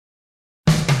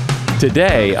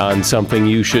Today on Something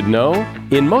You Should Know,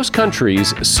 in most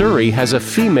countries, Siri has a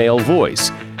female voice,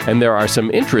 and there are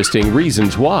some interesting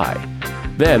reasons why.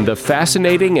 Then, the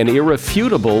fascinating and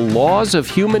irrefutable laws of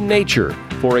human nature.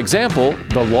 For example,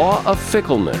 the law of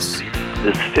fickleness.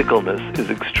 This fickleness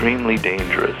is extremely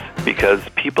dangerous because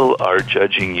people are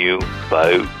judging you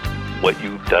by what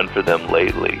you've done for them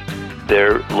lately.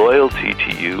 Their loyalty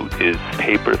to you is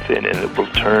paper thin and it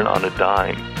will turn on a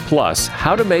dime. Plus,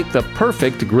 how to make the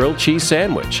perfect grilled cheese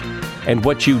sandwich. And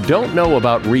what you don't know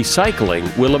about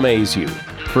recycling will amaze you.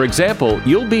 For example,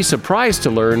 you'll be surprised to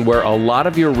learn where a lot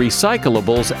of your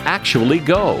recyclables actually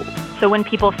go. So when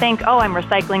people think, oh, I'm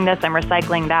recycling this, I'm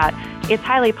recycling that, it's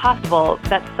highly possible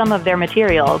that some of their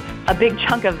materials, a big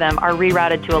chunk of them, are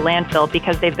rerouted to a landfill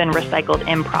because they've been recycled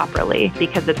improperly,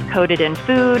 because it's coated in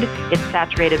food, it's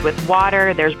saturated with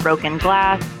water, there's broken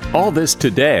glass. All this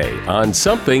today on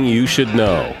Something You Should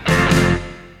Know.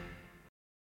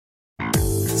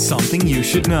 Something you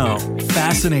should know.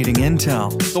 Fascinating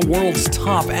intel, the world's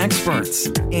top experts,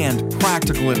 and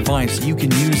practical advice you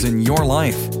can use in your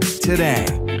life. Today,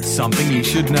 Something You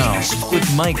Should Know with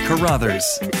Mike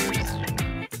Carruthers.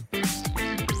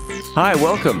 Hi,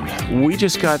 welcome. We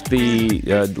just got the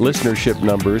listenership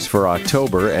numbers for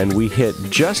October, and we hit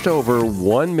just over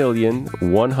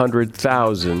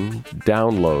 1,100,000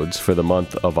 downloads for the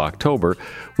month of October,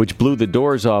 which blew the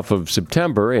doors off of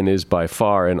September and is by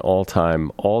far an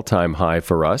all-time high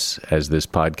for us as this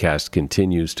podcast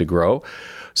continues to grow.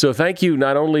 So thank you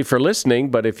not only for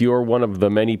listening, but if you're one of the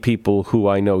many people who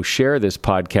I know share this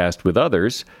podcast with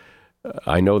others,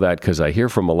 I know that because I hear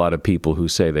from a lot of people who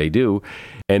say they do.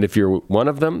 And if you're one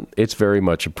of them, it's very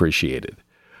much appreciated.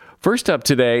 First up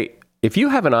today, if you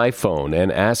have an iPhone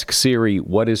and ask Siri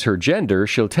what is her gender,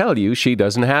 she'll tell you she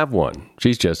doesn't have one.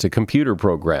 She's just a computer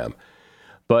program.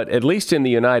 But at least in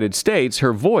the United States,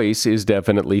 her voice is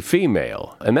definitely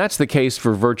female. And that's the case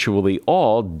for virtually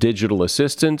all digital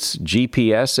assistants,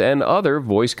 GPS, and other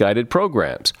voice-guided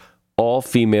programs. All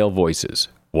female voices.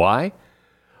 Why?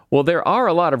 Well, there are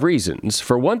a lot of reasons.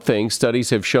 For one thing,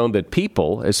 studies have shown that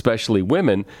people, especially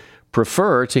women,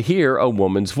 prefer to hear a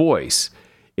woman's voice.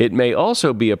 It may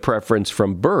also be a preference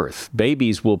from birth.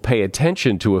 Babies will pay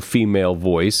attention to a female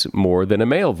voice more than a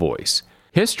male voice.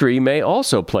 History may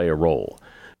also play a role.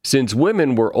 Since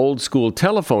women were old-school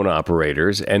telephone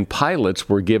operators and pilots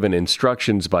were given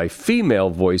instructions by female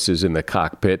voices in the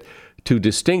cockpit to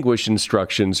distinguish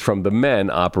instructions from the men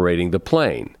operating the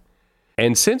plane.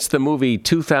 And since the movie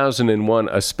 2001: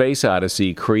 A Space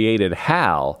Odyssey created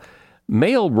HAL,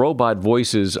 male robot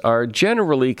voices are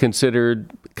generally considered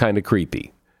kind of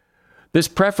creepy. This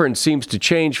preference seems to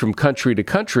change from country to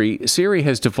country. Siri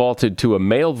has defaulted to a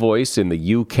male voice in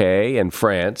the UK and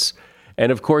France.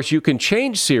 And of course, you can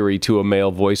change Siri to a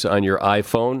male voice on your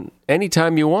iPhone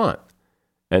anytime you want.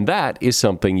 And that is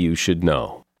something you should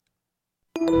know.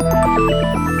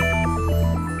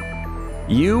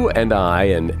 You and I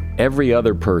and every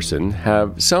other person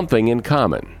have something in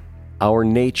common. Our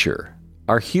nature,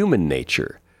 our human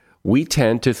nature. We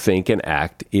tend to think and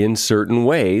act in certain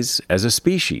ways as a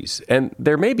species. And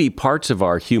there may be parts of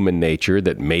our human nature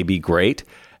that may be great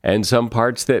and some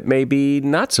parts that may be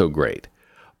not so great.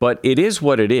 But it is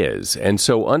what it is. And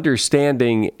so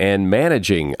understanding and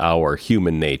managing our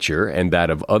human nature and that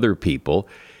of other people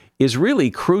is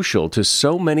really crucial to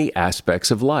so many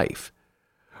aspects of life.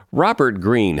 Robert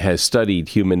Greene has studied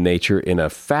human nature in a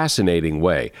fascinating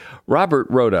way. Robert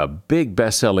wrote a big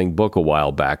best-selling book a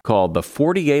while back called The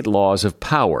 48 Laws of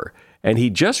Power, and he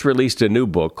just released a new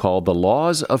book called The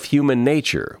Laws of Human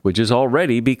Nature, which has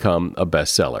already become a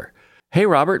bestseller. Hey,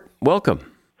 Robert, welcome.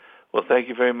 Well, thank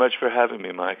you very much for having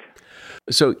me, Mike.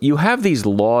 So you have these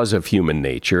laws of human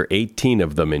nature, 18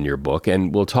 of them in your book,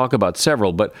 and we'll talk about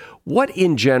several, but what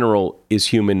in general is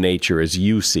human nature as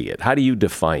you see it? How do you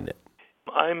define it?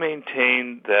 I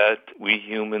maintain that we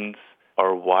humans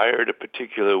are wired a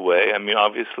particular way. I mean,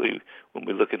 obviously, when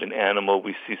we look at an animal,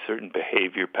 we see certain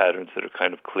behavior patterns that are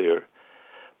kind of clear.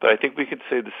 But I think we could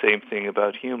say the same thing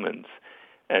about humans.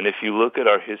 And if you look at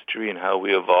our history and how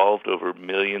we evolved over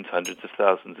millions, hundreds of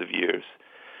thousands of years,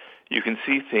 you can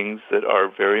see things that are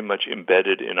very much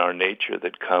embedded in our nature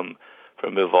that come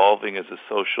from evolving as a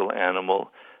social animal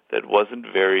that wasn't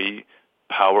very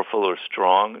powerful or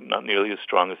strong, not nearly as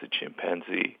strong as a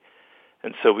chimpanzee.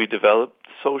 And so we developed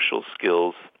social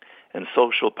skills and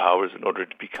social powers in order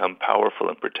to become powerful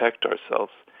and protect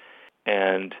ourselves.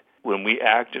 And when we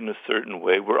act in a certain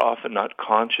way, we're often not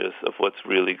conscious of what's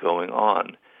really going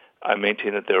on. I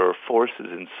maintain that there are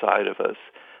forces inside of us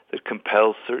that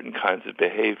compel certain kinds of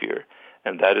behavior,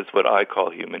 and that is what I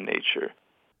call human nature.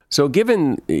 So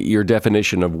given your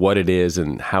definition of what it is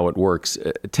and how it works,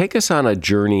 take us on a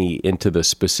journey into the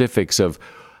specifics of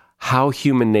how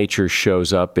human nature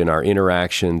shows up in our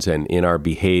interactions and in our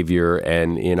behavior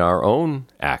and in our own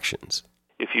actions.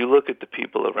 If you look at the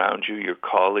people around you, your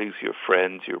colleagues, your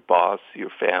friends, your boss,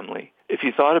 your family, if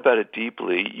you thought about it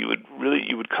deeply, you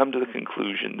would come to the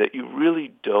conclusion that you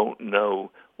really don't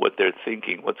know what they're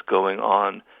thinking, what's going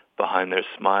on behind their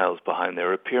smiles, behind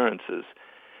their appearances.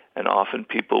 And often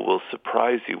people will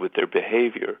surprise you with their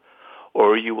behavior,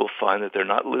 or you will find that they're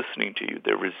not listening to you,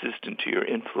 they're resistant to your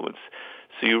influence.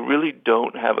 So you really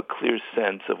don't have a clear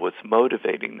sense of what's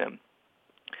motivating them.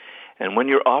 And when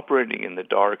you're operating in the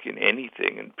dark in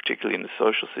anything, and particularly in a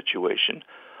social situation,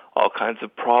 all kinds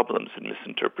of problems and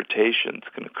misinterpretations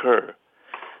can occur.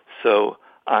 So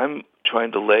I'm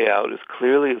trying to lay out as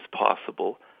clearly as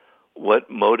possible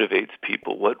what motivates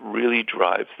people, what really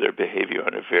drives their behavior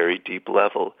on a very deep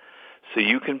level, so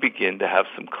you can begin to have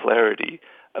some clarity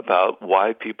about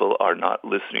why people are not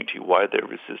listening to you, why they're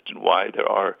resistant, why there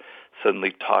are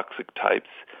suddenly toxic types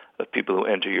of people who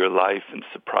enter your life and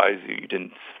surprise you. You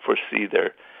didn't foresee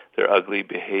their ugly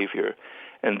behavior.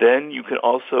 And then you can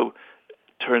also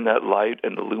turn that light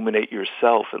and illuminate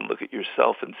yourself and look at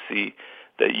yourself and see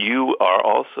that you are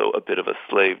also a bit of a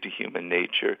slave to human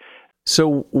nature.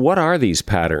 So what are these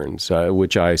patterns,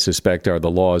 which I suspect are the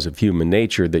laws of human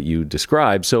nature that you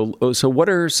describe? So what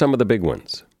are some of the big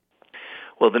ones?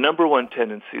 Well, the number one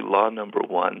tendency, law number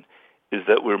one, is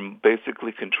that we're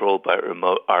basically controlled by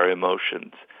our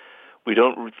emotions. We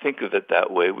don't think of it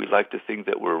that way. We like to think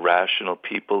that we're rational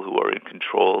people who are in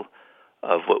control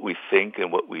of what we think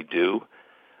and what we do.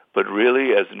 But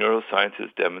really, as neuroscience has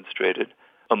demonstrated,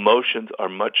 emotions are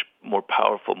much more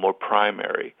powerful, more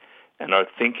primary. And our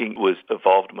thinking was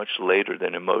evolved much later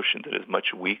than emotion that is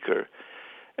much weaker.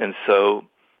 And so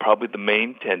probably the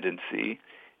main tendency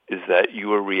is that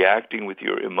you are reacting with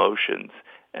your emotions,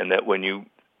 and that when you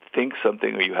think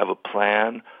something or you have a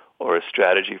plan or a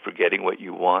strategy for getting what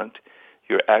you want,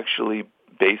 you're actually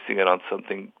basing it on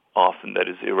something often that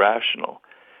is irrational.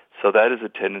 So that is a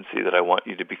tendency that I want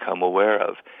you to become aware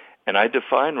of. And I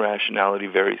define rationality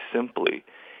very simply.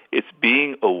 It's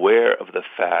being aware of the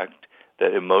fact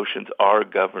that emotions are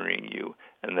governing you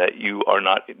and that you are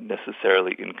not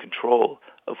necessarily in control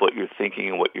of what you're thinking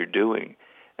and what you're doing.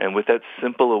 And with that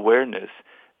simple awareness,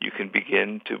 you can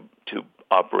begin to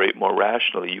operate more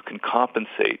rationally. You can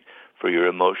compensate for your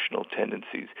emotional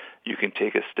tendencies. You can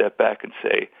take a step back and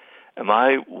say, am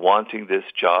I wanting this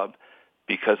job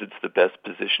because it's the best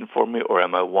position for me, or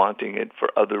am I wanting it for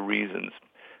other reasons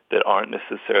that aren't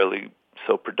necessarily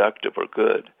so productive or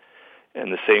good?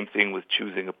 And the same thing with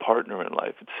choosing a partner in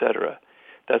life, etc.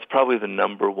 That's probably the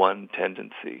number one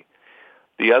tendency.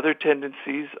 The other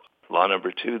tendencies, law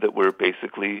number two, that we're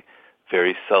basically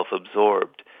very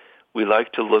self-absorbed. We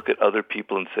like to look at other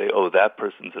people and say, oh, that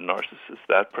person's a narcissist,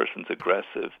 that person's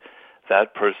aggressive,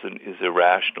 that person is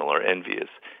irrational or envious.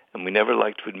 And we never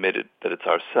like to admit it, that it's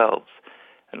ourselves.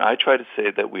 And I try to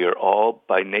say that we are all,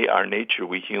 by our nature,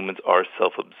 we humans are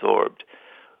self-absorbed.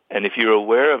 And if you're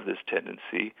aware of this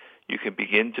tendency, you can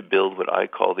begin to build what I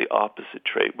call the opposite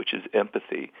trait, which is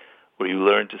empathy, where you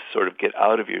learn to sort of get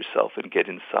out of yourself and get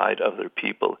inside other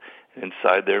people and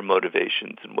inside their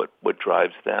motivations and what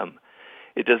drives them.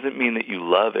 It doesn't mean that you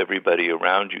love everybody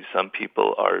around you. Some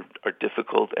people are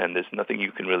difficult, and there's nothing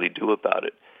you can really do about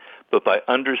it. But by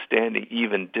understanding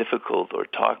even difficult or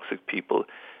toxic people,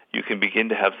 you can begin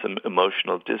to have some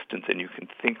emotional distance, and you can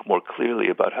think more clearly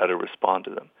about how to respond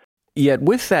to them. Yet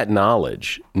with that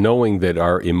knowledge, knowing that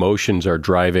our emotions are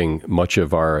driving much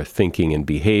of our thinking and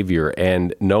behavior,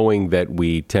 and knowing that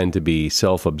we tend to be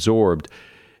self-absorbed,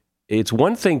 it's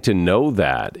one thing to know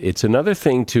that. It's another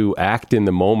thing to act in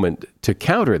the moment to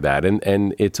counter that.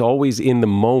 And it's always in the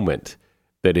moment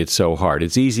that it's so hard.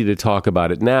 It's easy to talk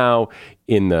about it now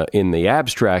in the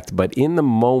abstract, but in the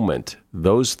moment,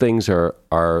 those things are,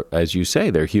 as you say,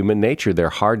 they're human nature. They're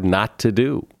hard not to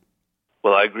do.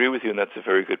 Well, I agree with you, and that's a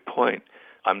very good point.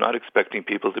 I'm not expecting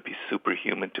people to be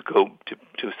superhuman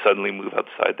to suddenly move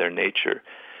outside their nature.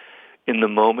 In the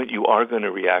moment, you are going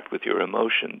to react with your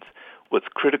emotions. What's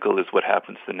critical is what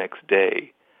happens the next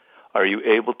day. Are you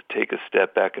able to take a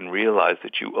step back and realize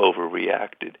that you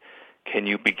overreacted? Can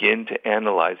you begin to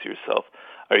analyze yourself?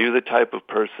 Are you the type of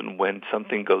person when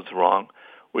something goes wrong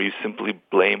where you simply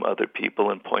blame other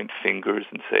people and point fingers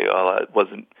and say, oh, it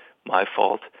wasn't my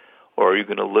fault? Or are you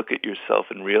going to look at yourself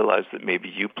and realize that maybe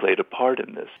you played a part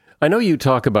in this? I know you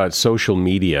talk about social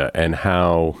media and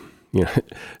how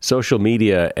social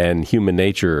media and human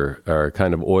nature are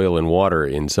kind of oil and water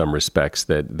in some respects,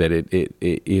 that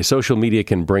social media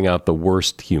can bring out the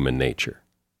worst human nature.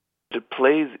 It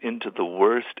plays into the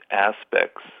worst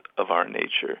aspects of our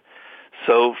nature.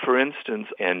 So, for instance,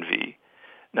 envy.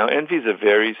 Now, envy is a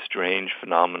very strange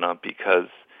phenomenon because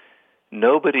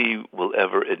nobody will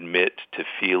ever admit to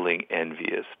feeling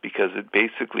envious, because it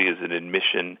basically is an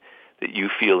admission that you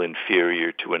feel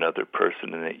inferior to another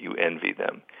person and that you envy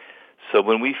them. So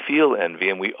when we feel envy,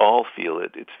 and we all feel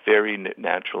it, it's very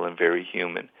natural and very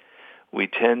human, we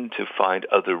tend to find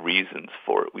other reasons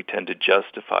for it. We tend to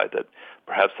justify that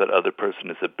perhaps that other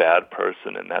person is a bad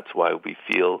person, and that's why we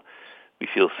feel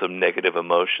some negative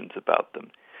emotions about them.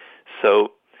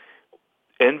 So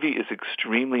envy is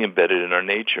extremely embedded in our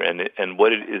nature, and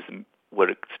what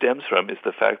it stems from is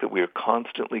the fact that we are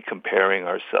constantly comparing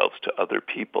ourselves to other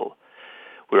people.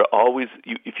 We're always,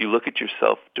 if you look at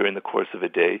yourself during the course of a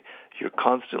day, you're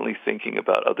constantly thinking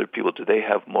about other people. Do they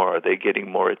have more? Are they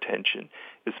getting more attention?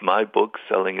 Is my book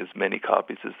selling as many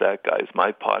copies as that guy? Is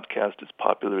my podcast as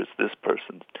popular as this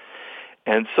person's?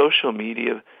 And social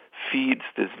media feeds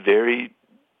this very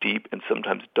deep and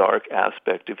sometimes dark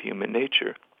aspect of human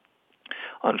nature.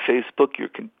 On Facebook, you're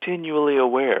continually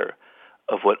aware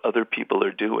of what other people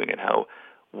are doing and how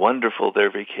wonderful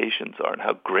their vacations are and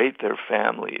how great their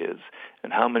family is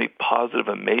and how many positive,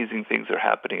 amazing things are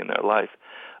happening in their life.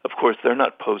 Of course, they're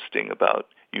not posting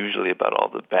usually about all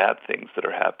the bad things that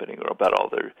are happening or about all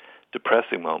their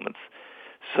depressing moments.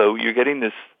 So you're getting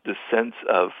this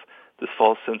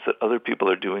false sense that other people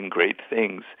are doing great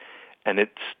things, and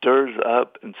it stirs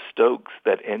up and stokes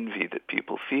that envy that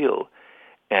people feel.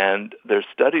 And there's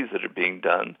studies that are being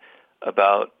done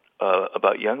about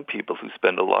young people who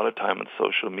spend a lot of time on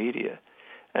social media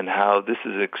and how this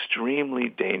is an extremely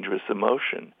dangerous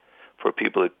emotion for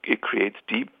people. It creates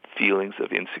deep feelings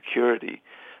of insecurity.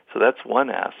 So that's one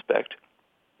aspect.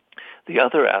 The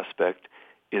other aspect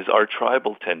is our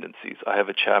tribal tendencies. I have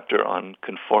a chapter on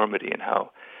conformity and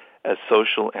how, as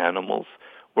social animals,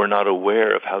 we're not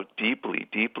aware of how deeply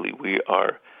we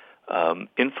are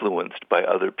influenced by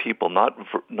other people, not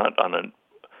on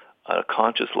a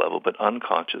conscious level, but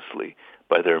unconsciously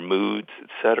by their moods,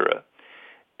 etc.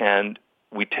 And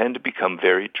we tend to become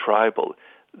very tribal.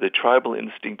 The tribal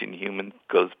instinct in humans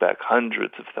goes back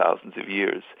hundreds of thousands of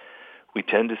years. We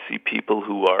tend to see people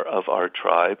who are of our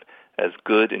tribe as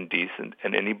good and decent,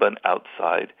 and anyone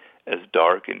outside as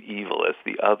dark and evil as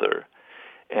the other.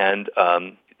 And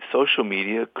social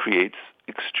media creates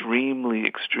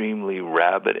extremely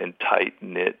rabid and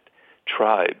tight-knit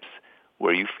tribes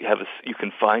where you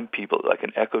can find people like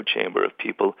an echo chamber of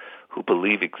people who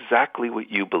believe exactly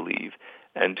what you believe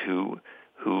and who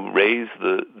raise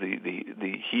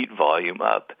the heat volume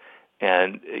up,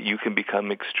 and you can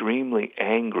become extremely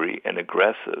angry and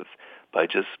aggressive by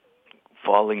just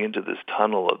falling into this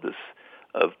tunnel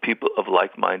of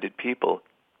like-minded people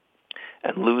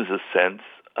and lose a sense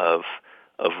of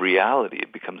reality.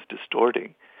 It becomes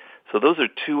distorting. So those are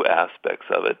two aspects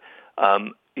of it.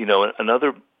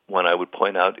 Another one I would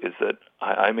point out is that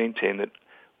I maintain that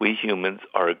we humans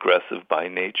are aggressive by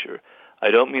nature.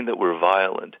 I don't mean that we're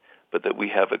violent, but that we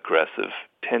have aggressive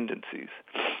tendencies.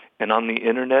 And on the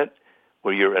internet,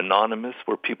 where you're anonymous,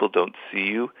 where people don't see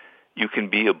you, you can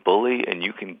be a bully and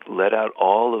you can let out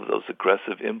all of those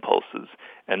aggressive impulses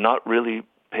and not really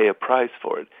pay a price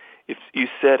for it. If you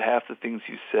said half the things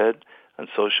you said on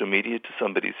social media to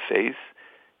somebody's face,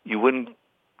 you wouldn't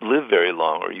live very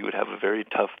long, or you would have a very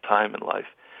tough time in life.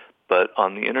 But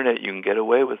on the internet, you can get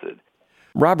away with it.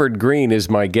 Robert Greene is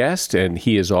my guest, and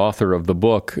he is author of the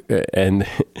book. And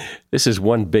this is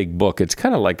one big book. It's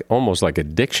kind of almost like a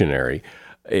dictionary.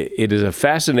 It is a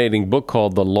fascinating book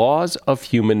called The Laws of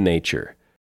Human Nature.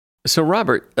 So,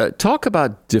 Robert, talk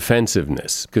about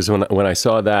defensiveness, because when I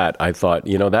saw that, I thought,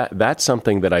 that's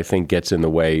something that I think gets in the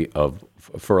way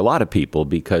for a lot of people,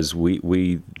 because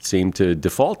we seem to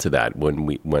default to that when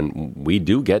we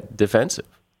do get defensive.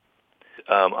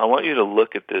 I want you to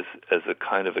look at this as a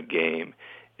kind of a game,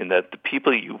 in that the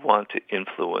people you want to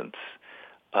influence,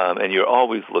 and you're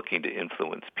always looking to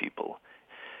influence people,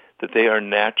 that they are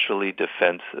naturally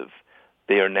defensive.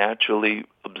 They are naturally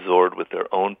absorbed with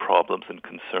their own problems and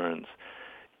concerns.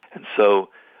 And so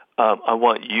I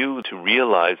want you to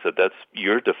realize that that's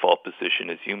your default position,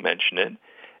 as you mention it.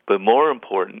 But more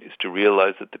important is to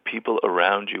realize that the people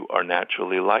around you are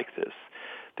naturally like this.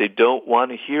 They don't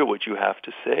want to hear what you have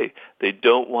to say. They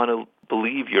don't want to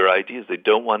believe your ideas. They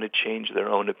don't want to change their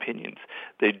own opinions.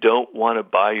 They don't want to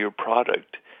buy your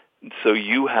product. And so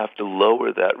you have to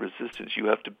lower that resistance. You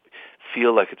have to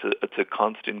feel like it's a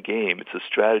constant game. It's a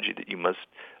strategy that you must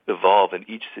evolve in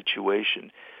each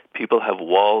situation. People have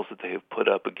walls that they have put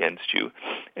up against you,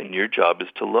 and your job is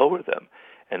to lower them.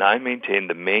 And I maintain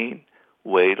the main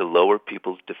way to lower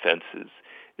people's defenses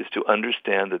is to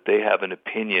understand that they have an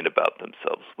opinion about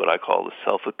themselves, what I call a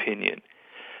self-opinion.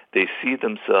 They see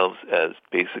themselves as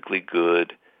basically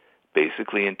good,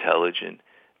 basically intelligent,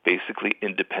 basically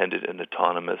independent and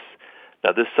autonomous.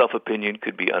 Now, this self-opinion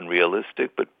could be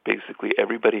unrealistic, but basically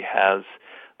everybody has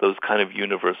those kind of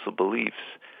universal beliefs.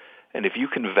 And if you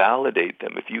can validate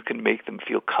them, if you can make them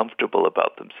feel comfortable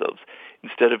about themselves,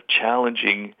 instead of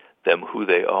challenging them who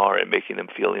they are and making them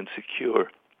feel insecure,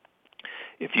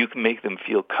 if you can make them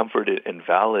feel comforted and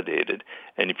validated,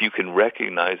 and if you can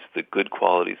recognize the good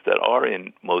qualities that are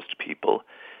in most people,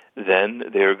 then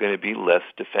they're going to be less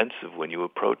defensive when you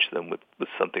approach them with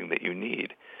something that you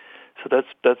need. So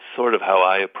that's sort of how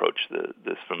I approach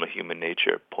this from a human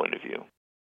nature point of view.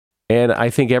 And I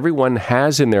think everyone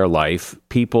has in their life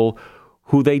people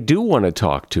who they do want to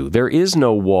talk to. There is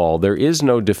no wall, there is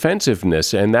no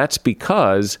defensiveness, and that's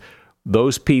because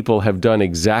those people have done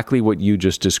exactly what you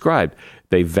just described.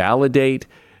 They validate,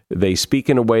 they speak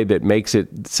in a way that makes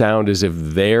it sound as if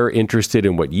they're interested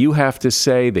in what you have to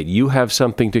say, that you have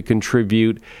something to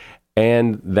contribute,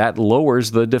 and that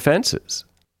lowers the defenses.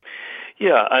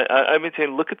 Yeah, I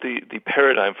maintain, look at the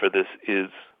paradigm for this is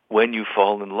when you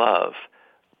fall in love,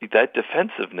 that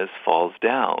defensiveness falls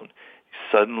down.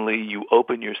 Suddenly you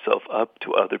open yourself up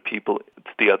to other people,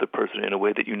 to the other person in a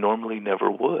way that you normally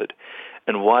never would.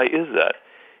 And why is that?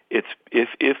 It's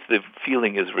if the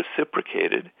feeling is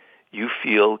reciprocated, you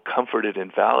feel comforted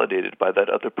and validated by that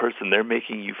other person. They're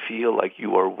making you feel like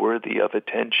you are worthy of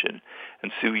attention,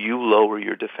 and so you lower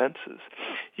your defenses.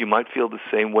 You might feel the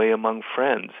same way among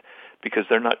friends because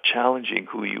they're not challenging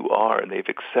who you are and they've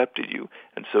accepted you,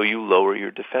 and so you lower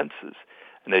your defenses.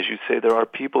 And as you say, there are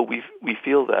people we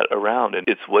feel that around, and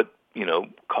it's what,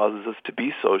 causes us to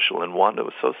be social and want to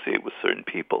associate with certain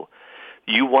people.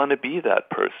 You want to be that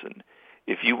person.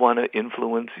 If you want to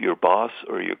influence your boss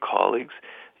or your colleagues,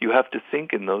 you have to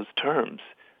think in those terms.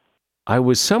 I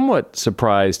was somewhat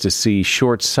surprised to see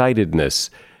short-sightedness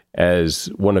as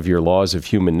one of your laws of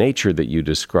human nature that you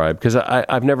described, because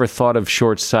I've never thought of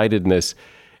short-sightedness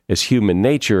as human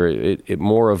nature. It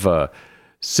more of a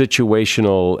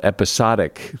situational,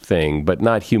 episodic thing, but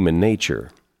not human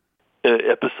nature.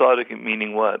 Episodic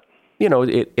meaning what?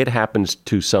 It happens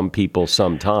to some people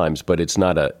sometimes, but it's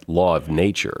not a law of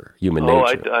nature, human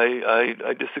nature.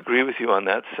 I disagree with you on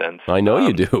that sense. I know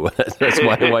you do. That's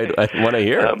why I want to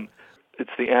hear it.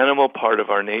 It's the animal part of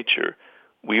our nature.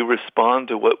 We respond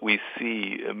to what we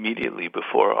see immediately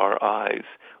before our eyes.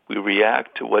 We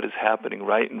react to what is happening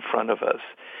right in front of us.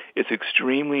 It's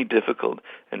extremely difficult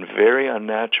and very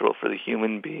unnatural for the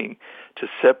human being to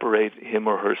separate him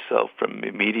or herself from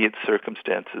immediate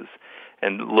circumstances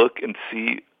and look and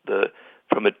see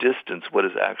from a distance what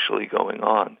is actually going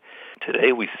on.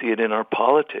 Today we see it in our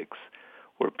politics,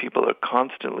 where people are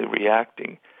constantly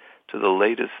reacting to the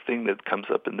latest thing that comes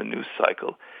up in the news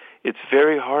cycle. It's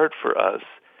very hard for us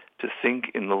to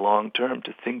think in the long term,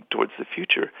 to think towards the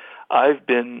future. I've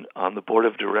been on the board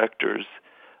of directors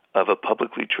of a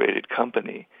publicly traded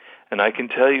company, and I can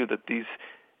tell you that these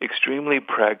extremely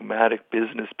pragmatic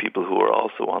business people who are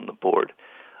also on the board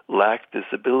lacked this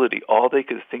ability. All they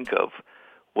could think of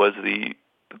was the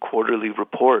quarterly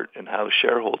report and how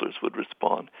shareholders would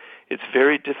respond. It's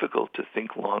very difficult to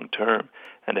think long term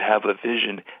and to have a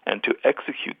vision and to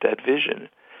execute that vision.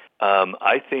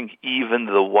 I think even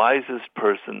the wisest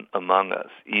person among us,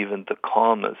 even the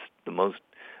calmest, the most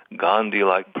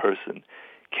Gandhi-like person,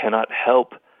 cannot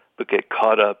help but get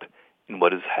caught up in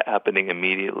what is happening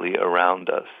immediately around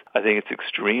us. I think it's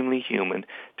extremely human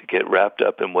to get wrapped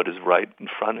up in what is right in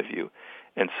front of you.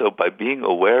 And so by being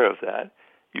aware of that,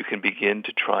 you can begin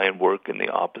to try and work in the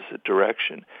opposite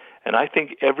direction. And I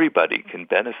think everybody can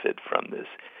benefit from this.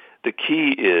 The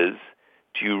key is,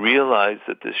 do you realize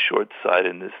that this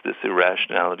short-sightedness, this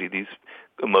irrationality, these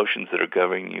emotions that are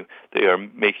governing you, they are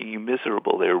making you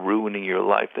miserable. They're ruining your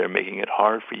life. They're making it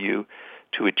hard for you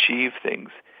to achieve things.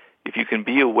 If you can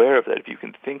be aware of that, if you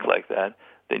can think like that,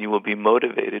 then you will be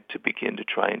motivated to begin to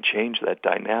try and change that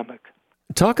dynamic.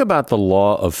 Talk about the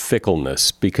law of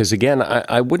fickleness, because again,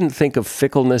 I wouldn't think of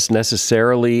fickleness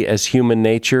necessarily as human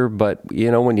nature, but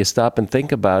when you stop and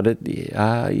think about it,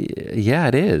 yeah,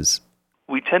 it is.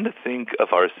 We tend to think of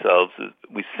ourselves as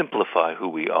we simplify who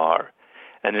we are.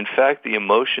 And in fact, the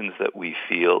emotions that we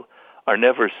feel are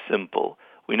never simple.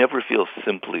 We never feel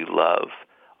simply love.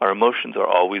 Our emotions are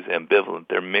always ambivalent.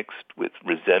 They're mixed with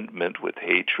resentment, with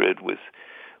hatred, with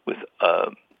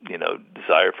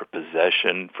desire for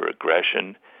possession, for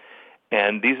aggression.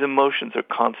 And these emotions are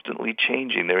constantly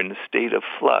changing. They're in a state of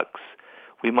flux.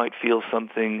 We might feel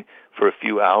something for a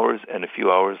few hours, and a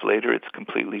few hours later it's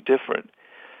completely different.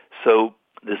 So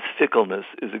this fickleness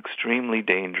is extremely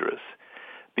dangerous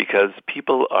because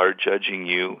people are judging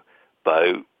you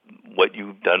by what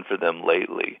you've done for them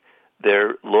lately.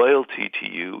 Their loyalty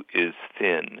to you is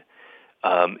thin.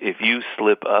 If you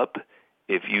slip up,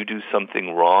 if you do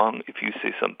something wrong, if you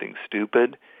say something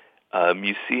stupid,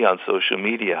 you see on social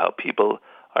media how people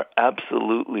are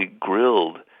absolutely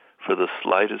grilled for the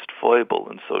slightest foible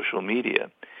in social media.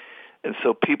 And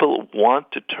so people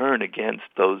want to turn against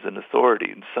those in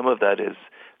authority, and some of that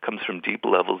comes from deep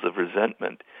levels of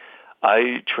resentment.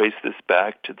 I trace this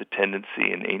back to the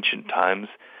tendency in ancient times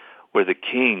where the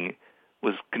king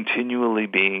was continually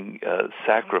being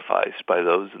sacrificed by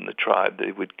those in the tribe.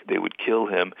 They would kill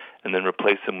him and then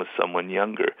replace him with someone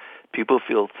younger. People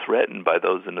feel threatened by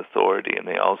those in authority, and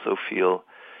they also feel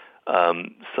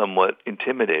somewhat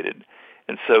intimidated.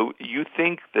 And so you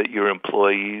think that your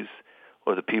employees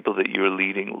or the people that you're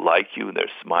leading like you, and they're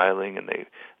smiling and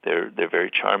they're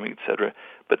very charming, etc.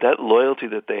 But that loyalty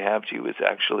that they have to you is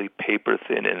actually paper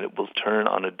thin, and it will turn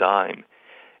on a dime.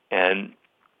 And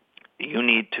you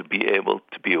need to be able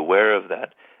to be aware of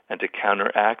that and to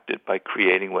counteract it by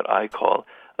creating what I call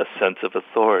a sense of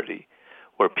authority,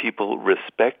 where people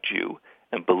respect you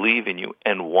and believe in you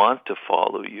and want to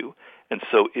follow you. And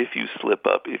so if you slip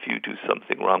up, if you do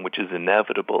something wrong, which is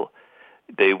inevitable,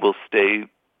 they will stay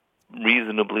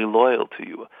reasonably loyal to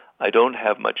you. I don't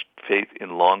have much faith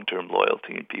in long-term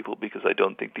loyalty in people because I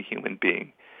don't think the human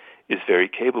being is very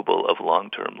capable of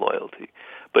long-term loyalty.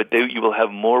 But you will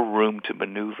have more room to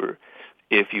maneuver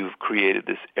if you've created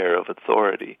this air of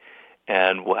authority.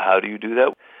 And how do you do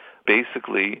that?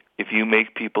 Basically, if you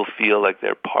make people feel like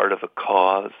they're part of a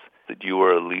cause that you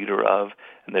are a leader of,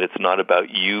 and that it's not about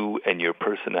you and your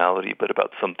personality, but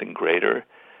about something greater,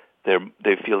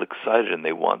 they feel excited and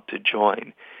they want to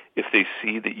join. If they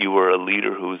see that you are a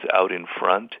leader who's out in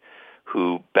front,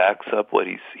 who backs up what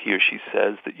he or she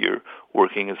says, that you're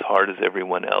working as hard as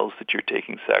everyone else, that you're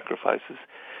taking sacrifices,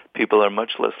 people are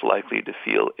much less likely to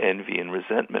feel envy and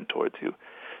resentment towards you.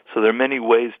 So there are many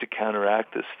ways to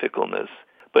counteract this fickleness,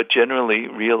 but generally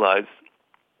realize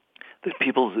that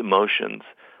people's emotions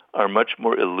are much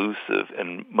more elusive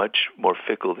and much more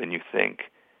fickle than you think,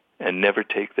 and never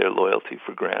take their loyalty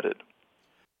for granted.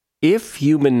 If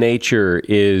human nature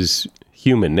is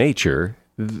human nature,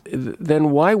 then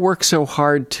why work so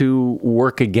hard to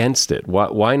work against it?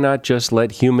 Why not just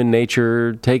let human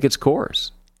nature take its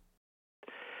course?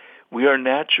 We are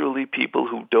naturally people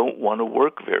who don't want to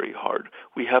work very hard.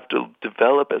 We have to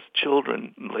develop as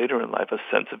children later in life a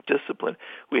sense of discipline.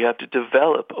 We have to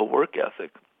develop a work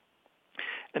ethic.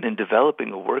 And in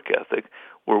developing a work ethic,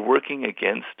 we're working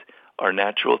against our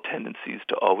natural tendencies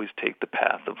to always take the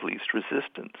path of least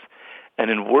resistance. And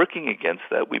in working against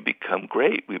that, we become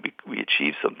great. We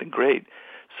achieve something great.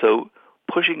 So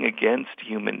pushing against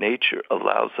human nature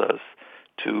allows us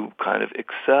to kind of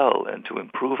excel and to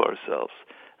improve ourselves.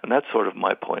 And that's sort of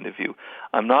my point of view.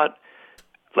 I'm not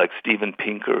like Steven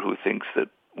Pinker, who thinks that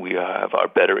we have our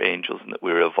better angels and that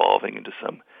we're evolving into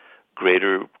some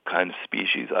greater kind of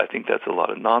species. I think that's a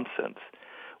lot of nonsense.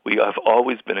 We have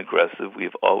always been aggressive. We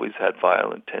have always had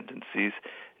violent tendencies,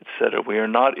 etc. We are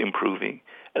not improving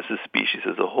as a species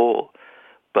as a whole.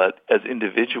 But as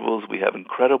individuals, we have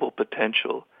incredible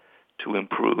potential to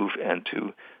improve and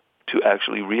to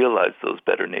actually realize those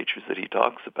better natures that he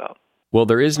talks about. Well,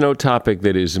 there is no topic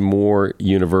that is more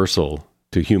universal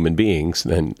to human beings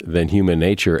than human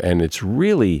nature, and it's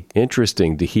really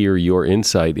interesting to hear your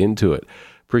insight into it.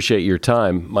 Appreciate your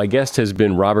time. My guest has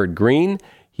been Robert Greene.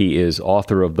 He is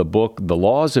author of the book, The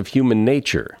Laws of Human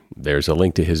Nature. There's a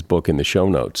link to his book in the show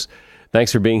notes.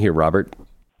 Thanks for being here, Robert.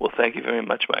 Well, thank you very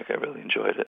much, Mike. I really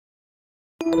enjoyed it.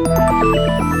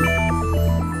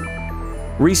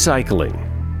 Recycling.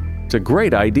 It's a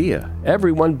great idea.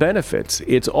 Everyone benefits.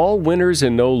 It's all winners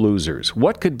and no losers.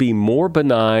 What could be more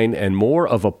benign and more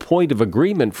of a point of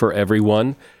agreement for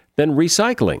everyone than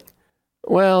recycling?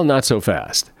 Well, not so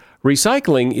fast.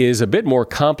 Recycling is a bit more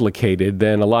complicated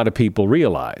than a lot of people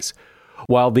realize.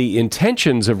 While the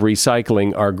intentions of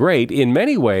recycling are great, in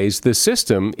many ways the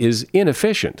system is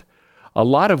inefficient. A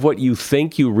lot of what you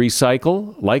think you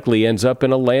recycle likely ends up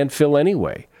in a landfill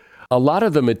anyway. A lot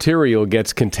of the material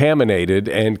gets contaminated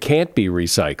and can't be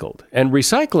recycled. And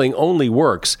recycling only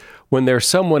works when there's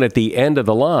someone at the end of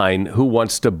the line who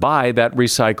wants to buy that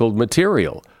recycled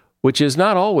material, which is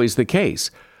not always the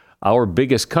case. Our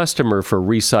biggest customer for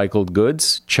recycled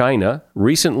goods, China,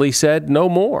 recently said no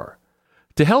more.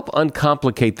 To help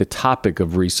uncomplicate the topic of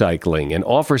recycling and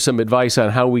offer some advice on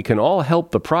how we can all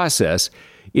help the process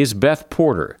is Beth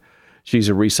Porter. She's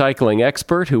a recycling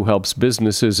expert who helps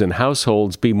businesses and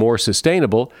households be more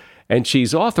sustainable And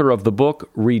she's author of the book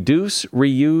Reduce,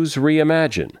 Reuse,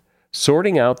 Reimagine,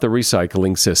 Sorting Out the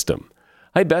Recycling System.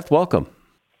 Hi, Beth. Welcome.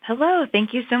 Hello.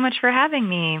 Thank you so much for having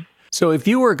me. So if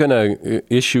you were going to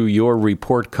issue your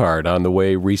report card on the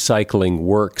way recycling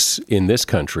works in this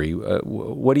country,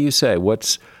 what do you say?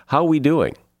 How are we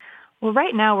doing? Well,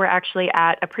 right now we're actually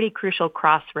at a pretty crucial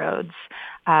crossroads.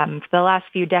 For the last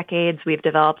few decades, we've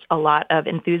developed a lot of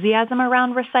enthusiasm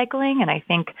around recycling, and I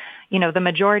think, the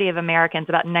majority of Americans,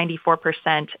 about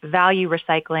 94%, value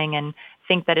recycling and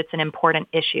think that it's an important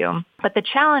issue. But the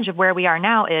challenge of where we are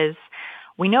now is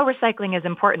we know recycling is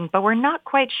important, but we're not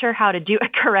quite sure how to do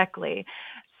it correctly.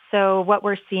 So what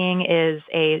we're seeing is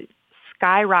a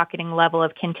skyrocketing level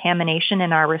of contamination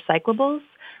in our recyclables,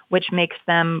 which makes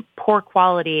them poor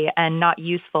quality and not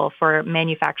useful for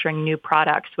manufacturing new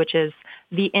products, which is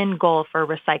the end goal for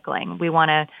recycling. We want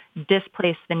to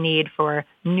displace the need for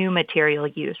new material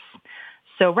use.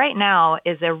 So right now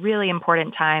is a really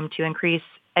important time to increase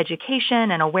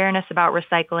education and awareness about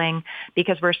recycling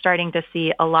because we're starting to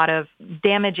see a lot of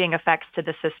damaging effects to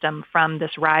the system from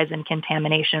this rise in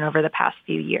contamination over the past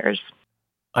few years.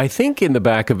 I think in the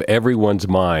back of everyone's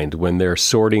mind when they're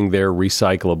sorting their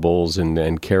recyclables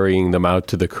and carrying them out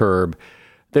to the curb,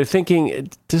 they're thinking,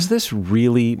 does this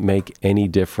really make any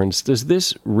difference? Does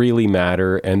this really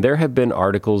matter? And there have been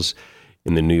articles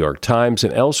in the New York Times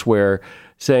and elsewhere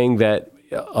saying that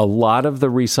a lot of the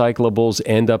recyclables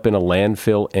end up in a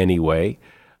landfill anyway,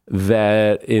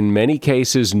 that in many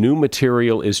cases new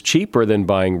material is cheaper than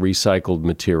buying recycled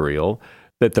material,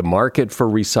 that the market for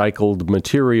recycled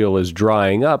material is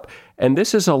drying up. And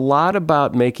this is a lot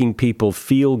about making people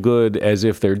feel good as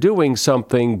if they're doing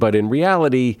something, but in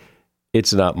reality,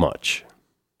 it's not much.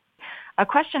 A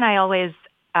question I always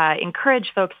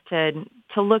encourage folks to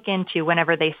look into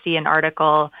whenever they see an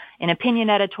article, an opinion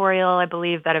editorial, I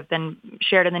believe, that have been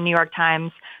shared in the New York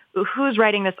Times. Who's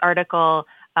writing this article?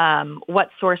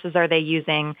 What sources are they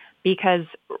using? Because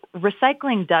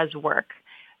recycling does work.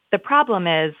 The problem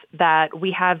is that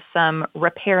we have some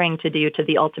repairing to do to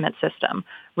the ultimate system.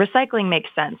 Recycling makes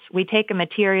sense. We take a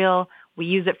material, we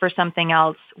use it for something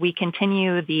else, we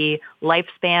continue the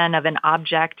lifespan of an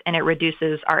object, and it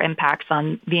reduces our impacts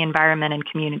on the environment and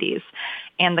communities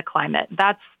and the climate.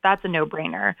 That's a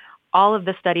no-brainer. All of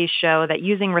the studies show that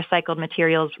using recycled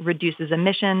materials reduces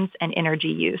emissions and energy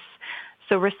use.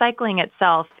 So recycling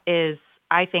itself is,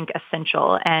 I think,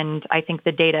 essential, and I think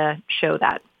the data show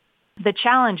that. The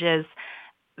challenge is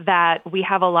that we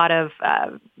have a lot of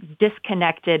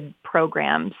disconnected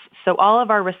programs. So all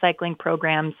of our recycling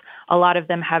programs, a lot of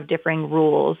them have differing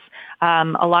rules.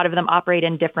 A lot of them operate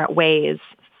in different ways.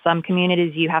 Some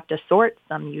communities you have to sort,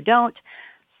 some you don't.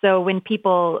 So when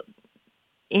people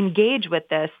engage with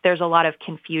this, there's a lot of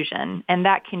confusion. And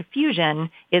that confusion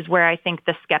is where I think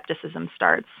the skepticism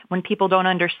starts. When people don't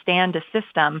understand a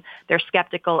system, they're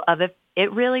skeptical of if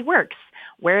it really works.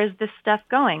 Where is this stuff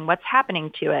going? What's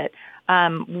happening to it?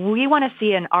 We want to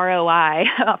see an ROI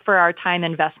for our time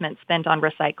investment spent on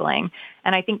recycling.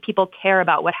 And I think people care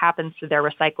about what happens to their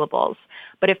recyclables.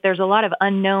 But if there's a lot of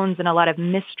unknowns and a lot of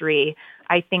mystery,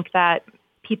 I think that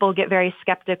people get very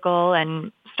skeptical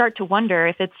and start to wonder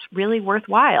if it's really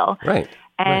worthwhile. Right.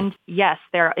 And yes,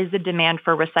 there is a demand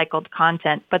for recycled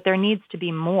content, but there needs to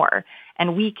be more.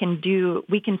 And we can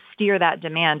steer that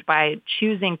demand by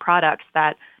choosing products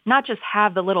that not just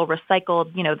have the little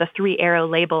recycled, the 3-arrow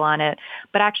label on it,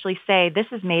 but actually say this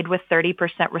is made with 30%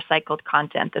 recycled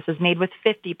content. This is made with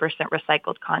 50%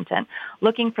 recycled content.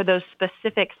 Looking for those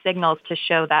specific signals to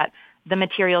show that the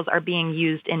materials are being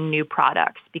used in new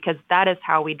products, because that is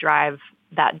how we drive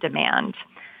that demand.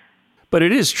 But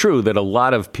it is true that a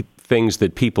lot of things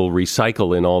that people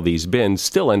recycle in all these bins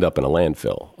still end up in a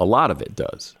landfill. A lot of it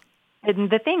does. And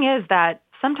the thing is that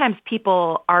sometimes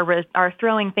people are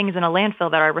throwing things in a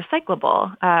landfill that are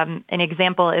recyclable. An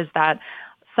example is that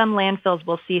some landfills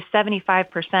will see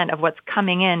 75% of what's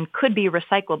coming in could be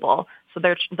recyclable. So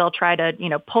they'll try to,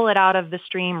 pull it out of the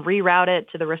stream, reroute it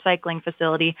to the recycling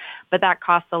facility. But that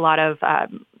costs a lot of,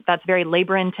 that's very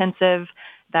labor intensive.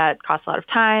 That costs a lot of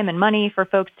time and money for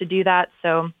folks to do that.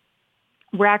 So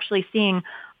we're actually seeing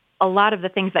a lot of the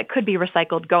things that could be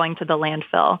recycled going to the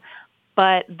landfill.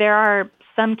 But there are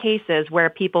some cases where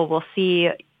people will see,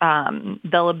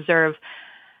 they'll observe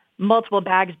multiple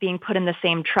bags being put in the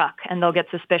same truck, and they'll get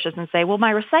suspicious and say, well,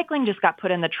 my recycling just got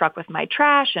put in the truck with my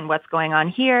trash, and what's going on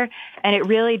here? And it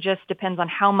really just depends on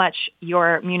how much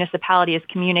your municipality is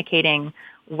communicating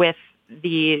with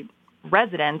the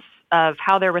residents of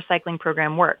how their recycling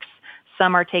program works.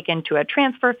 Some are taken to a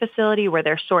transfer facility where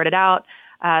they're sorted out.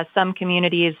 Some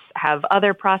communities have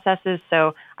other processes.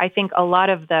 So I think a lot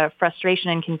of the frustration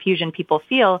and confusion people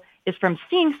feel is from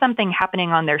seeing something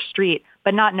happening on their street,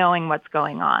 but not knowing what's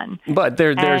going on. But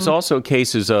there's also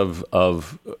cases of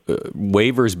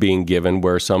waivers being given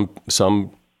where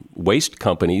some waste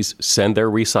companies send their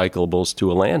recyclables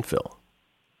to a landfill.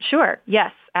 Sure.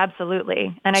 Yes,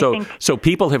 absolutely. And so, I think so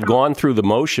people have gone through the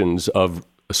motions of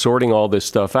sorting all this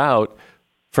stuff out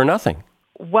for nothing.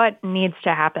 What needs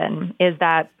to happen is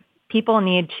that people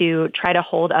need to try to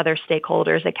hold other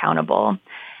stakeholders accountable.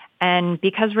 And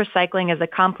because recycling is a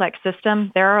complex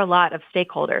system, there are a lot of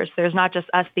stakeholders. There's not just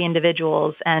us, the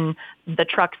individuals, and the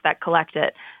trucks that collect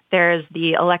it. There's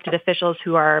the elected officials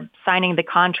who are signing the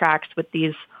contracts with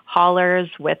these haulers,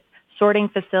 with sorting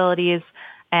facilities,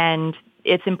 and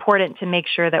it's important to make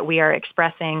sure that we are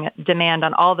expressing demand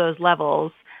on all those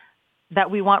levels that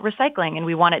we want recycling, and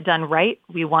we want it done right,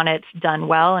 we want it done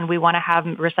well, and we want to have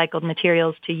recycled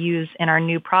materials to use in our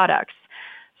new products.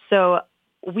 So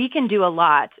we can do a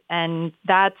lot, and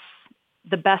that's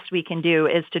the best we can do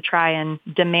is to try and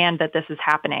demand that this is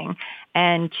happening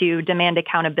and to demand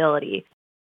accountability.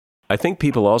 I think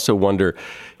people also wonder,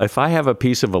 if I have a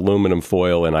piece of aluminum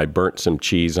foil and I burnt some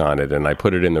cheese on it and I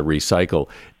put it in the recycle,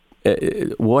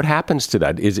 what happens to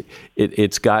that?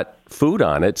 It's got food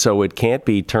on it, so it can't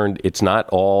be turned, it's not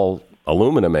all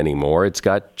aluminum anymore, it's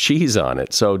got cheese on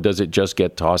it. So does it just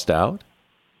get tossed out?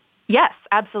 Yes,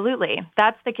 absolutely.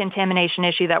 That's the contamination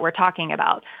issue that we're talking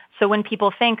about. So when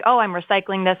people think, oh, I'm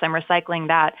recycling this, I'm recycling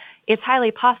that, it's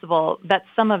highly possible that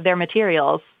some of their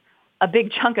materials, a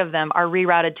big chunk of them, are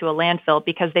rerouted to a landfill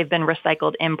because they've been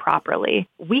recycled improperly.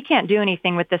 We can't do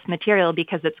anything with this material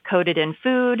because it's coated in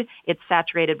food, it's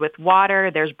saturated with water,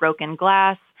 there's broken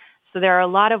glass. So there are a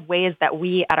lot of ways that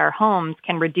we at our homes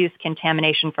can reduce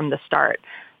contamination from the start.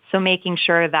 So making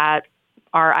sure that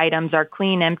our items are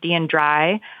clean, empty, and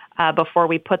dry before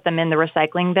we put them in the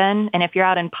recycling bin. And if you're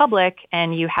out in public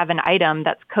and you have an item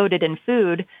that's coated in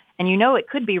food and you know it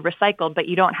could be recycled, but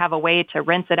you don't have a way to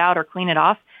rinse it out or clean it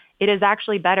off, it is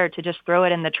actually better to just throw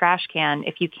it in the trash can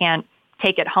if you can't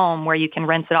take it home where you can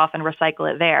rinse it off and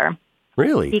recycle it there.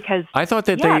 Really? Because I thought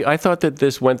that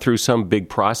this went through some big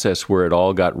process where it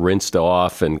all got rinsed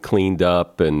off and cleaned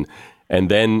up and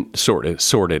then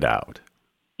sorted out.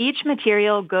 Each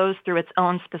material goes through its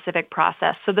own specific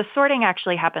process. So the sorting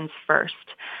actually happens first.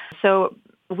 So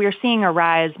we're seeing a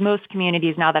rise. Most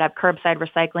communities now that have curbside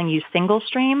recycling use single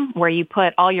stream, where you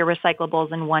put all your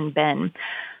recyclables in one bin.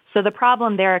 So the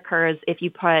problem there occurs if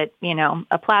you put,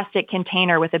 a plastic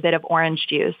container with a bit of orange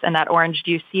juice, and that orange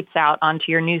juice seeps out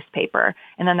onto your newspaper,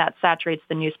 and then that saturates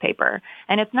the newspaper.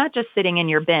 And it's not just sitting in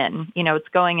your bin. It's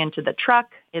going into the truck,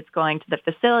 it's going to the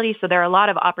facility. So there are a lot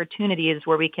of opportunities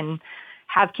where we can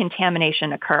have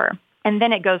contamination occur. And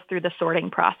then it goes through the sorting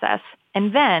process.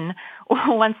 And then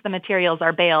once the materials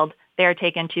are baled, they are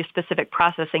taken to specific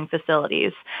processing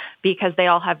facilities because they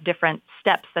all have different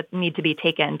steps that need to be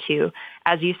taken to,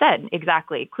 as you said,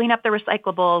 exactly, clean up the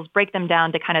recyclables, break them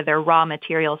down to kind of their raw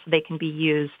materials so they can be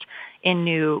used in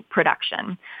new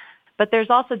production. But there's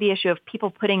also the issue of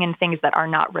people putting in things that are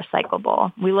not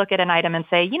recyclable. We look at an item and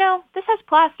say, this has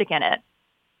plastic in it.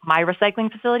 My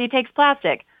recycling facility takes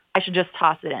plastic. I should just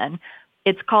toss it in.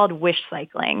 It's called wish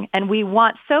cycling, and we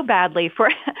want so badly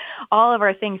for all of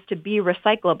our things to be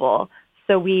recyclable,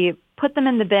 so we put them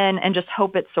in the bin and just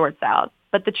hope it sorts out.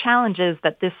 But the challenge is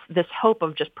that this hope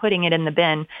of just putting it in the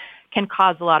bin can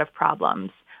cause a lot of problems.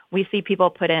 We see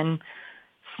people put in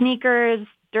sneakers,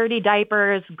 dirty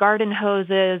diapers, garden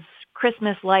hoses,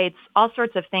 Christmas lights, all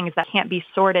sorts of things that can't be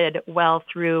sorted well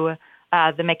through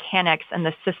the mechanics and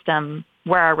the system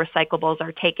where our recyclables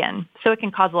are taken. So it can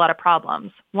cause a lot of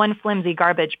problems. One flimsy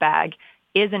garbage bag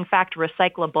is in fact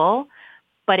recyclable,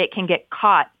 but it can get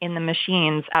caught in the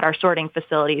machines at our sorting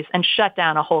facilities and shut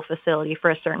down a whole facility for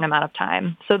a certain amount of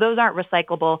time. So those aren't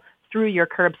recyclable through your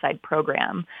curbside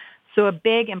program. So a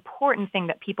big important thing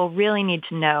that people really need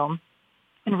to know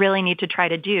and really need to try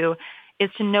to do is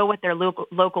to know what their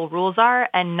local rules are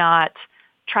and not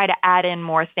try to add in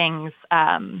more things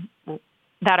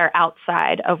that are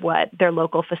outside of what their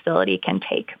local facility can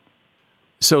take.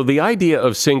 So the idea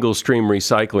of single stream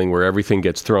recycling where everything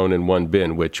gets thrown in one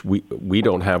bin, which we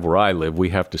don't have where I live, we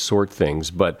have to sort things,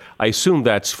 but I assume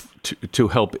that's to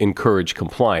help encourage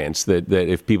compliance, that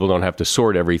if people don't have to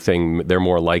sort everything, they're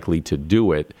more likely to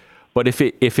do it. But if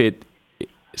it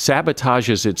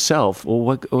sabotages itself, well,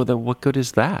 what good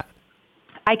is that?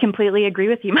 I completely agree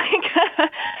with you, Mike.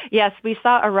 Yes, we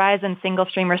saw a rise in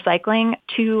single-stream recycling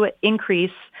to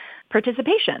increase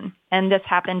participation. And this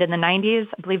happened in the 90s.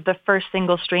 I believe the first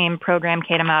single-stream program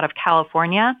came out of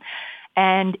California.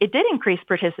 And it did increase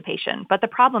participation. But the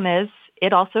problem is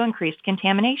it also increased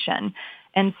contamination.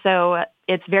 And so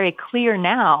it's very clear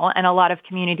now, and a lot of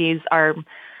communities are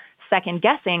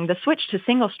second-guessing the switch to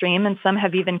single stream, and some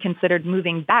have even considered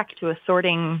moving back to a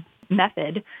sorting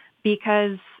method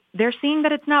because they're seeing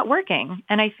that it's not working.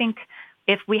 And I think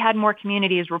if we had more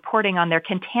communities reporting on their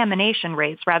contamination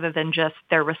rates rather than just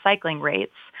their recycling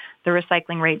rates, the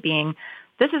recycling rate being,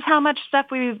 this is how much stuff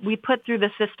we put through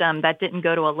the system that didn't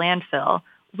go to a landfill.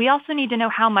 We also need to know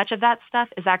how much of that stuff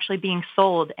is actually being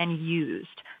sold and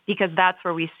used, because that's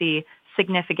where we see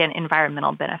significant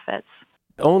environmental benefits.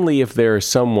 Only if there's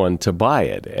someone to buy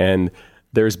it. And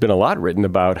there's been a lot written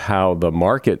about how the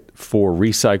market for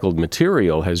recycled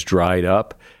material has dried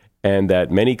up, and that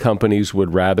many companies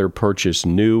would rather purchase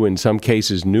new. In some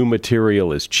cases, new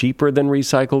material is cheaper than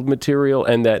recycled material,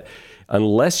 and that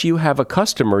unless you have a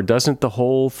customer, doesn't the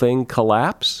whole thing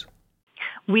collapse?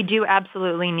 We do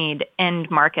absolutely need end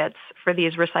markets for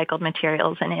these recycled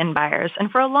materials and end buyers.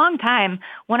 And for a long time,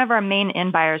 one of our main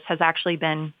end buyers has actually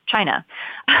been China.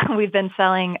 We've been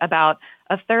selling about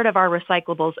a third of our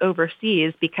recyclables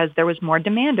overseas because there was more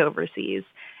demand overseas,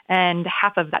 and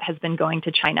half of that has been going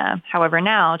to China. However,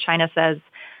 now China says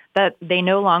that they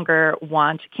no longer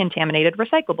want contaminated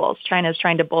recyclables. China is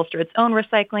trying to bolster its own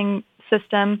recycling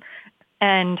system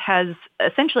and has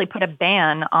essentially put a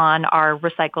ban on our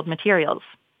recycled materials.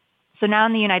 So now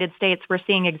in the United States, we're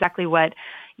seeing exactly what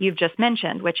you've just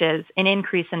mentioned, which is an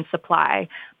increase in supply,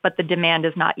 but the demand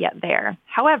is not yet there.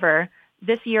 However,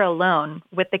 this year alone,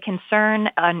 with the concern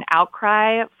and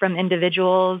outcry from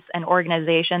individuals and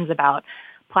organizations about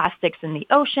plastics in the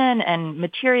ocean and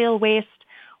material waste,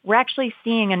 we're actually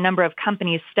seeing a number of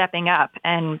companies stepping up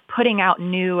and putting out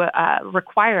new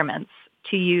requirements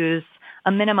to use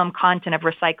a minimum content of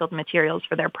recycled materials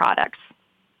for their products.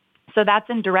 So that's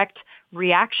in direct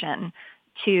reaction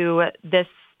to this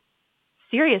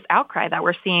serious outcry that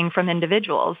we're seeing from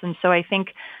individuals. And so I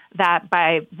think that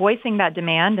by voicing that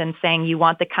demand and saying you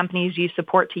want the companies you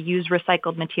support to use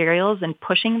recycled materials and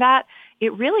pushing that,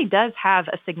 it really does have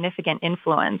a significant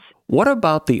influence. What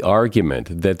about the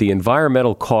argument that the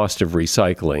environmental cost of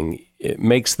recycling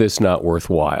makes this not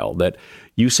worthwhile? That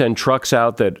you send trucks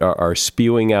out that are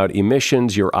spewing out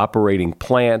emissions, you're operating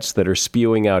plants that are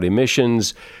spewing out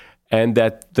emissions, and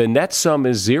that the net sum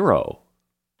is zero?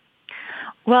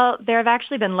 Well, there have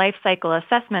actually been life cycle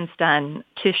assessments done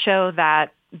to show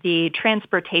that the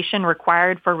transportation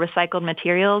required for recycled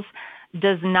materials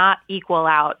does not equal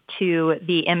out to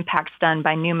the impacts done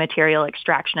by new material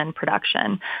extraction and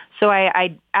production. So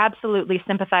I absolutely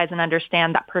sympathize and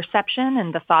understand that perception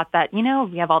and the thought that,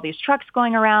 we have all these trucks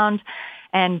going around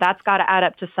and that's got to add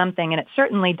up to something. And it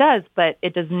certainly does, but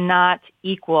it does not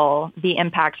equal the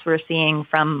impacts we're seeing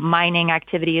from mining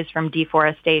activities, from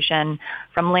deforestation,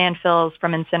 from landfills,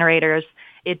 from incinerators.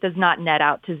 It does not net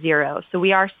out to zero. So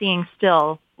we are seeing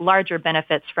still larger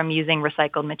benefits from using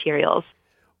recycled materials.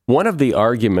 One of the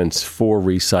arguments for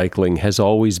recycling has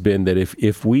always been that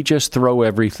if we just throw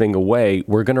everything away,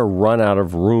 we're going to run out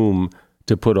of room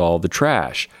to put all the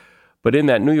trash. But in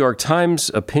that New York Times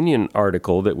opinion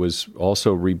article that was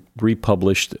also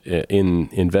republished in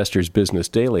Investor's Business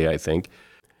Daily, I think,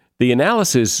 the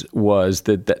analysis was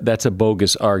that that's a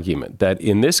bogus argument, that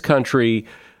in this country,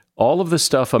 all of the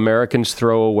stuff Americans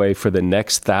throw away for the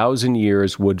next 1,000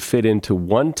 years would fit into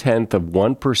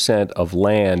 0.1% of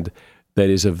land that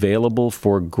is available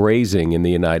for grazing in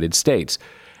the United States.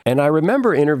 And I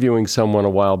remember interviewing someone a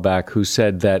while back who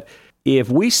said that if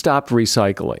we stopped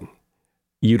recycling,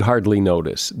 you'd hardly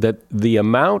notice that the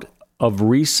amount of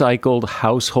recycled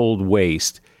household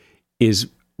waste is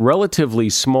relatively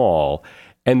small,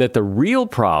 and that the real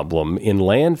problem in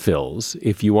landfills,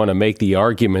 if you want to make the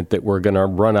argument that we're going to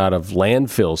run out of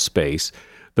landfill space,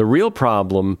 the real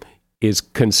problem is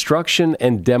construction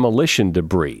and demolition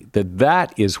debris,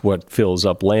 that is what fills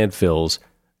up landfills,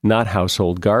 not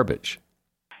household garbage.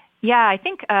 Yeah, I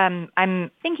think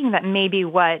I'm thinking that maybe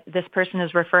what this person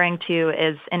is referring to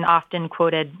is an often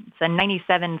quoted, it's a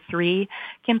 97-3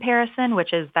 comparison,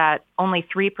 which is that only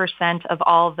 3% of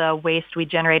all the waste we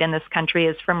generate in this country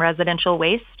is from residential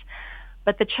waste.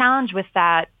 But the challenge with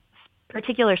that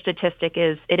particular statistic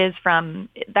is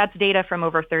that's data from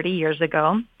over 30 years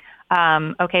ago.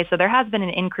 So there has been an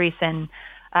increase in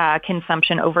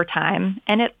consumption over time.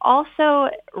 And it also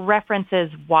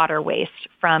references water waste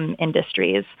from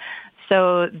industries.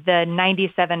 So the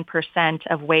 97%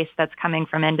 of waste that's coming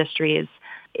from industries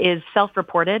is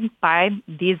self-reported by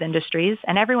these industries,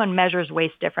 and everyone measures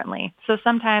waste differently. So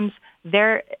oftentimes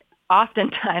they're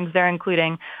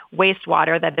including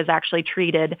wastewater that is actually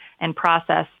treated and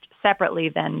processed separately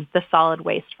than the solid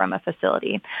waste from a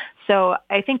facility. So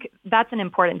I think that's an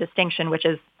important distinction, which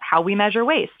is how we measure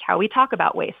waste, how we talk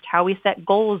about waste, how we set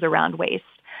goals around waste.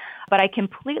 But I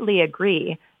completely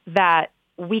agree that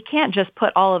we can't just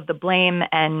put all of the blame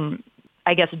and,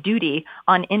 I guess, duty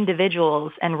on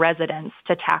individuals and residents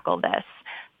to tackle this,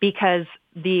 because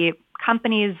the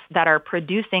companies that are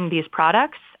producing these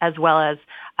products, as well as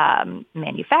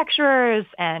manufacturers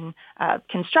and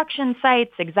construction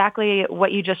sites, exactly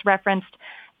what you just referenced,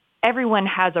 everyone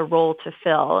has a role to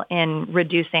fill in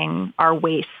reducing our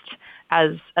waste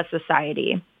as a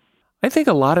society. I think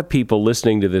a lot of people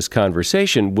listening to this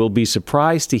conversation will be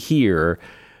surprised to hear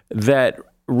that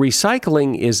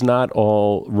recycling is not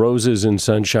all roses and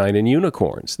sunshine and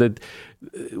unicorns. That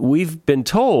we've been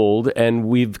told and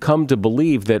we've come to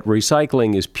believe that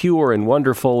recycling is pure and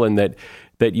wonderful, and that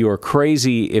you're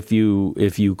crazy if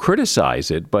you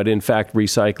criticize it. But in fact,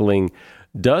 recycling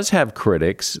does have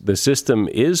critics. The system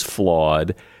is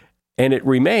flawed. And it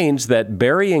remains that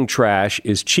burying trash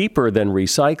is cheaper than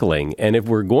recycling. And if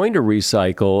we're going to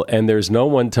recycle and there's no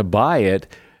one to buy it,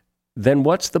 then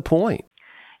what's the point?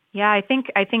 Yeah, I think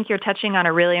you're touching on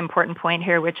a really important point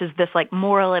here, which is this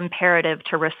moral imperative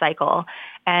to recycle.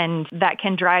 And that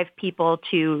can drive people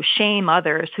to shame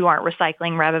others who aren't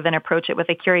recycling rather than approach it with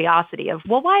a curiosity of,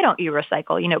 well, why don't you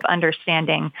recycle?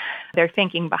 Understanding their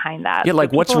thinking behind that. Yeah,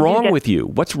 like, what's wrong with you?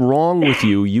 What's wrong with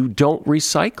you? You don't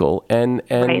recycle. And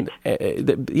right.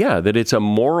 That it's a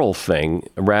moral thing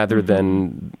rather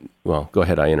than, well, go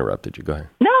ahead. I interrupted you. Go ahead.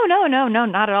 No,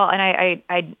 not at all. And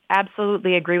I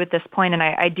absolutely agree with this point. And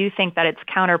I do think that it's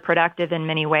counterproductive in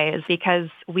many ways, because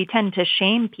we tend to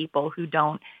shame people who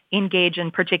don't engage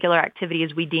in particular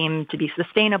activities we deem to be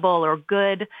sustainable or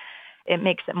good. It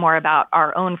makes it more about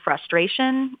our own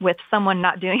frustration with someone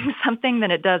not doing something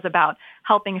than it does about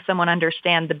helping someone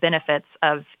understand the benefits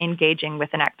of engaging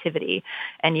with an activity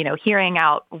and, hearing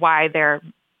out why they're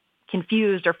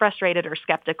confused or frustrated or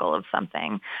skeptical of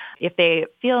something. If they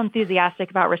feel enthusiastic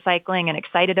about recycling and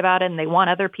excited about it and they want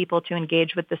other people to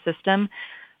engage with the system,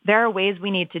 there are ways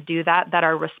we need to do that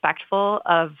are respectful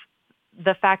of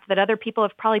the fact that other people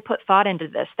have probably put thought into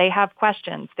this. They have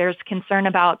questions. There's concern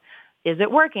about, is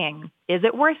it working? Is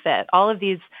it worth it? All of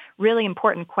these really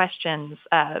important questions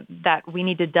that we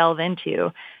need to delve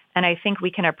into. And I think we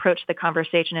can approach the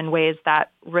conversation in ways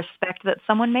that respect that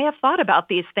someone may have thought about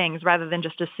these things rather than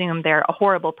just assume they're a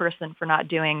horrible person for not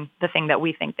doing the thing that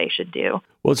we think they should do.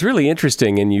 Well, it's really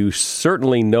interesting, and you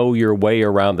certainly know your way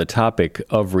around the topic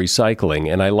of recycling.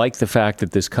 And I like the fact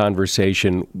that this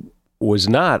conversation was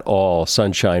not all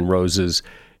sunshine, roses,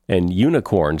 and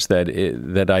unicorns,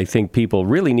 that I think people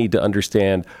really need to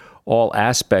understand all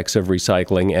aspects of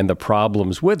recycling and the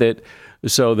problems with it,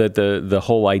 so that the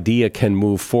whole idea can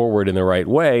move forward in the right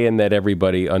way and that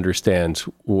everybody understands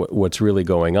what's really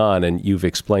going on. And you've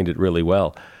explained it really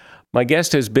well. My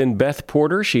guest has been Beth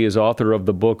Porter. She is author of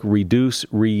the book Reduce,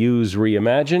 Reuse,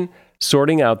 Reimagine,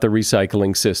 Sorting Out the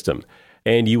Recycling System.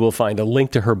 And you will find a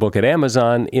link to her book at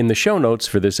Amazon in the show notes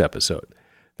for this episode.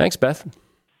 Thanks, Beth.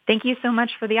 Thank you so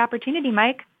much for the opportunity,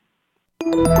 Mike.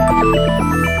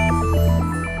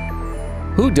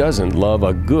 Who doesn't love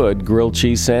a good grilled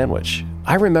cheese sandwich?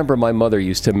 I remember my mother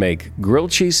used to make grilled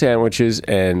cheese sandwiches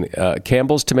and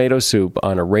Campbell's tomato soup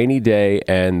on a rainy day,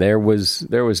 and there was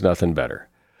nothing better.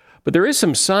 But there is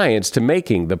some science to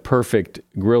making the perfect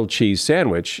grilled cheese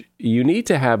sandwich. You need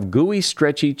to have gooey,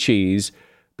 stretchy cheese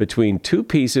between two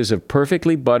pieces of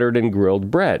perfectly buttered and grilled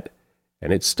bread.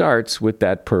 And it starts with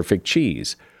that perfect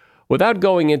cheese. Without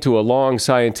going into a long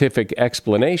scientific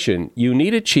explanation, you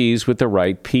need a cheese with the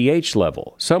right pH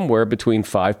level, somewhere between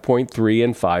 5.3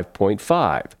 and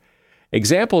 5.5.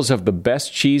 Examples of the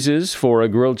best cheeses for a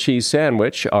grilled cheese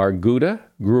sandwich are Gouda,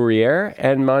 Gruyere,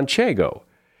 and Manchego.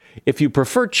 If you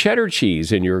prefer cheddar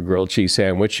cheese in your grilled cheese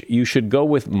sandwich, you should go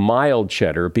with mild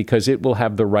cheddar because it will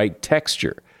have the right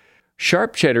texture.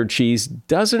 Sharp cheddar cheese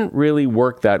doesn't really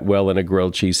work that well in a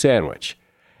grilled cheese sandwich.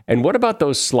 And what about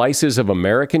those slices of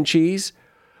American cheese?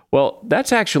 Well,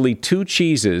 that's actually two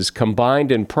cheeses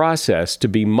combined and processed to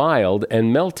be mild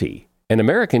and melty. And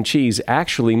American cheese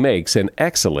actually makes an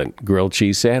excellent grilled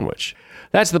cheese sandwich.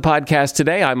 That's the podcast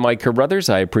today. I'm Mike Carruthers.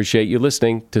 I appreciate you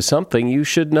listening to Something You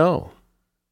Should Know.